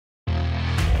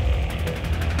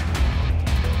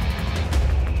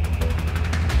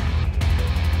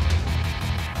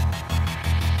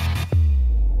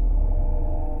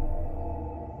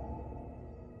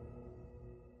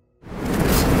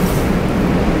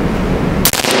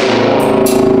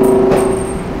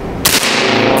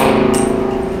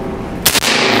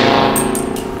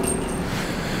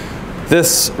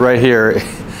This right here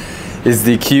is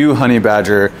the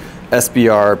HONEYBADGER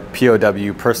SBR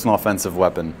POW personal offensive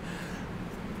weapon.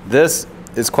 This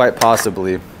is quite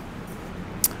possibly,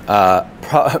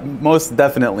 most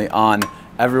definitely on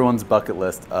everyone's bucket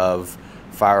list of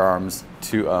firearms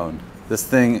to own. This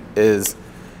thing is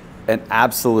an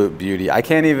absolute beauty. I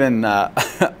can't even,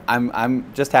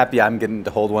 I'm just happy I'm getting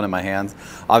to hold one in my hands.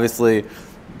 Obviously,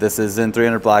 this is in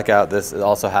 300 blackout. This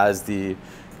also has the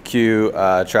Q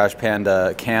Trash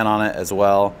Panda can on it as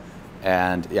well.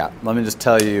 And yeah, let me just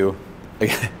tell you,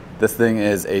 this thing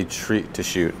is a treat to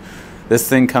shoot. This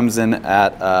thing comes in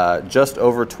at just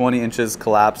over 20 inches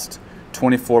collapsed,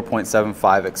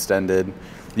 24.75 extended.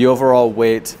 The overall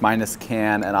weight minus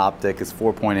can and optic is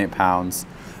 4.8 pounds.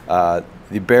 The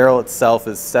barrel itself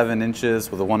is 7 inches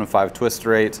with a 1 in 5 twist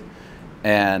rate,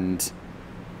 and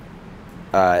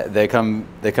they come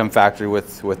factory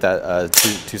with that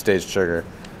two-stage trigger.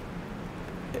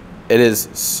 It is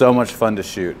so much fun to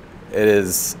shoot. It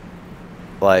is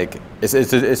like it's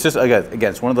just again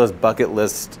it's one of those bucket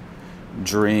list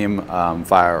dream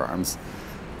firearms.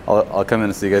 I'll come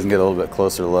in so you guys can get a little bit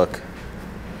closer look.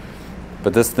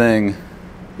 But this thing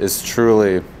is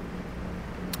truly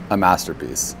a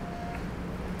masterpiece.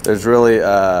 There's really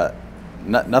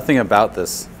nothing about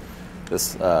this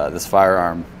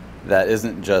firearm that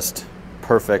isn't just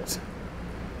perfect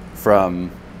from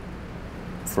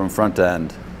front to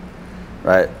end,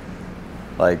 right?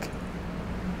 Like,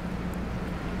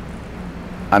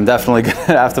 I'm definitely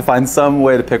gonna have to find some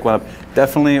way to pick one up.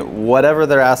 Definitely, whatever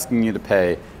they're asking you to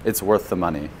pay, it's worth the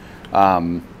money.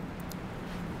 Honestly,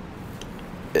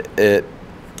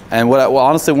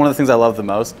 one of the things I love the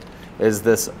most is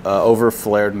this over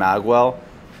flared magwell.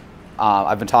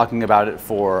 I've been talking about it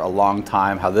for a long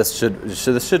time, how this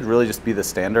should really just be the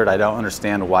standard. I don't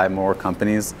understand why more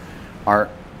companies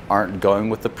aren't going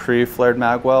with the pre-flared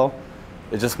magwell.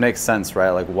 It just makes sense,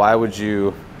 right? Like, why would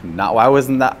you not? Why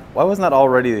wasn't that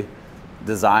already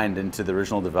designed into the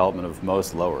original development of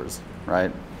most lowers,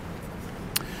 right?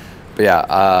 But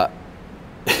yeah,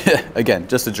 again,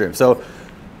 just a dream. So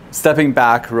stepping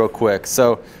back real quick,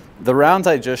 so the rounds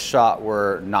I just shot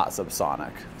were not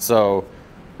subsonic. So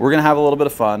we're gonna have a little bit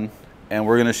of fun, and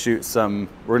we're gonna shoot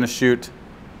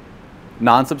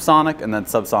non-subsonic and then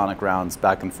subsonic rounds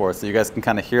back and forth, so you guys can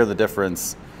kind of hear the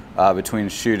difference between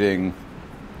shooting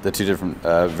the two different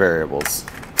variables.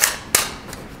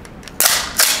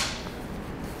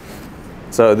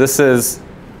 So this is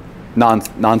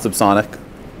non-subsonic,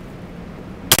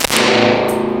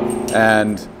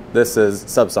 and this is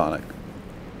subsonic.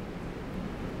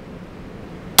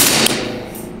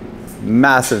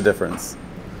 Massive difference.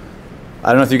 I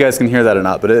don't know if you guys can hear that or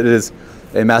not, but it is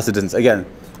a massive difference. Again,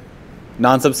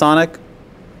 non-subsonic,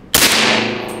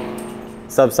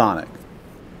 subsonic.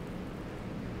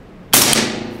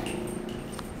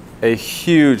 A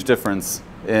huge difference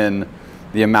in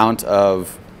the amount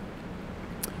of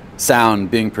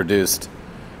sound being produced.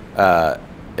 I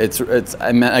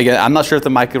mean, again, I'm not sure if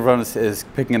the microphone is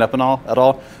picking it up at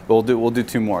all, but we'll do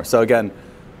two more. So again,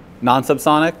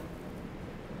 non-subsonic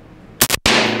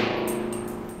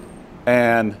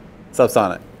and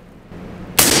subsonic.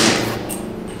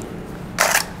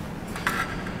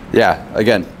 Yeah,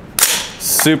 again,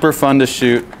 super fun to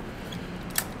shoot,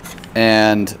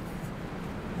 and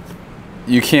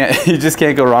you just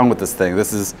can't go wrong with this thing.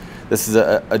 This is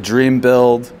a dream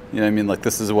build. You know what I mean? Like,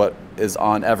 this is what is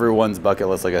on everyone's bucket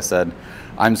list. Like I said,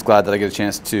 I'm just glad that I get a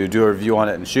chance to do a review on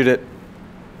it and shoot it.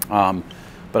 But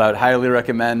I would highly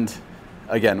recommend,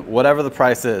 again, whatever the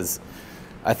price is.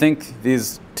 I think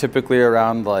these typically are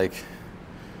around like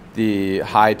the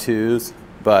high twos,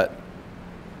 but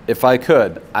if I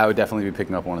could, I would definitely be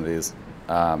picking up one of these.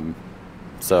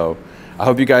 So I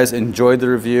hope you guys enjoyed the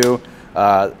review.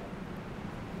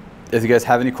 If you guys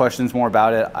have any questions more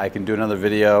about it, I can do another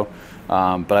video.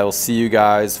 But I will see you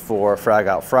guys for Frag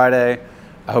Out Friday.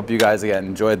 I hope you guys, again,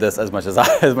 enjoyed this as much as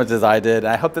I did. And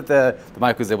I hope that the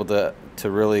mic was able to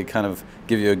really kind of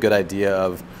give you a good idea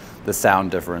of the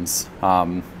sound difference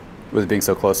with it being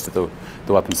so close to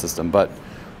the weapon system. But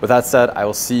with that said, I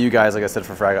will see you guys, like I said,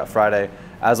 for Frag Out Friday.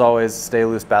 As always, stay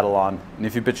loose, battle on, and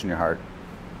if you bitch in your heart,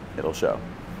 it'll show.